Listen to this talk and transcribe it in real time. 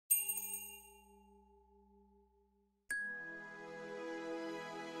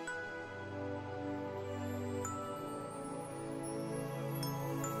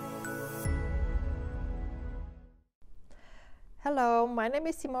Hello, my name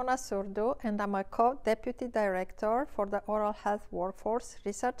is Simona Surdu and I'm a co-deputy director for the Oral Health Workforce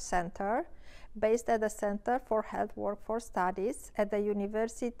Research Center based at the Center for Health Workforce Studies at the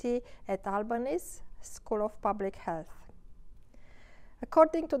University at Albany's School of Public Health.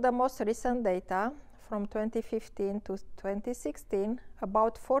 According to the most recent data from 2015 to 2016,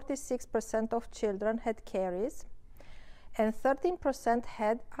 about 46% of children had caries and 13%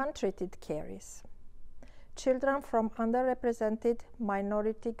 had untreated caries. Children from underrepresented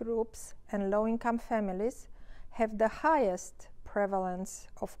minority groups and low-income families have the highest prevalence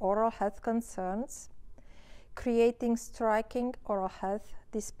of oral health concerns, creating striking oral health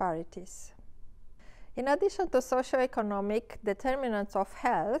disparities. In addition to socioeconomic determinants of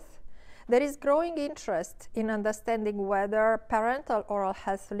health, there is growing interest in understanding whether parental oral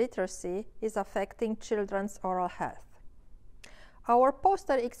health literacy is affecting children's oral health. Our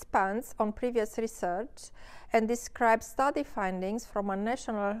poster expands on previous research and describes study findings from a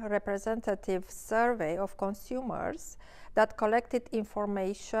national representative survey of consumers that collected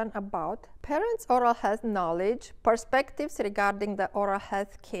information about parents' oral health knowledge, perspectives regarding the oral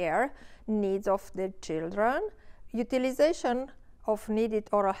health care needs of their children, utilization of needed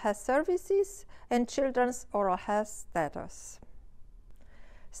oral health services, and children's oral health status.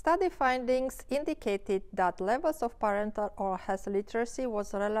 Study findings indicated that levels of parental oral health literacy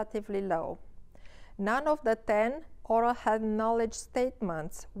was relatively low. None of the 10 oral health knowledge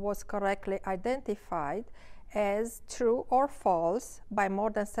statements was correctly identified as true or false by more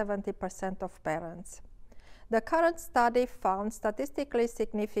than 70% of parents. The current study found statistically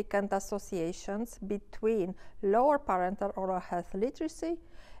significant associations between lower parental oral health literacy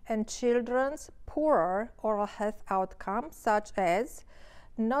and children's poorer oral health outcomes, such as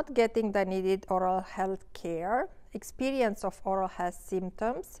not getting the needed oral health care, experience of oral health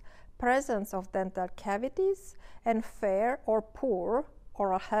symptoms, presence of dental cavities, and fair or poor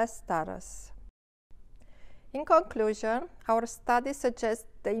oral health status. In conclusion, our study suggests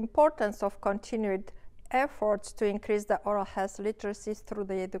the importance of continued efforts to increase the oral health literacy through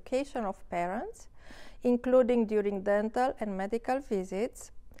the education of parents, including during dental and medical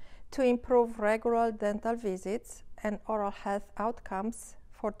visits, to improve regular dental visits and oral health outcomes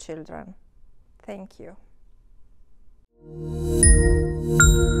for children. Thank you.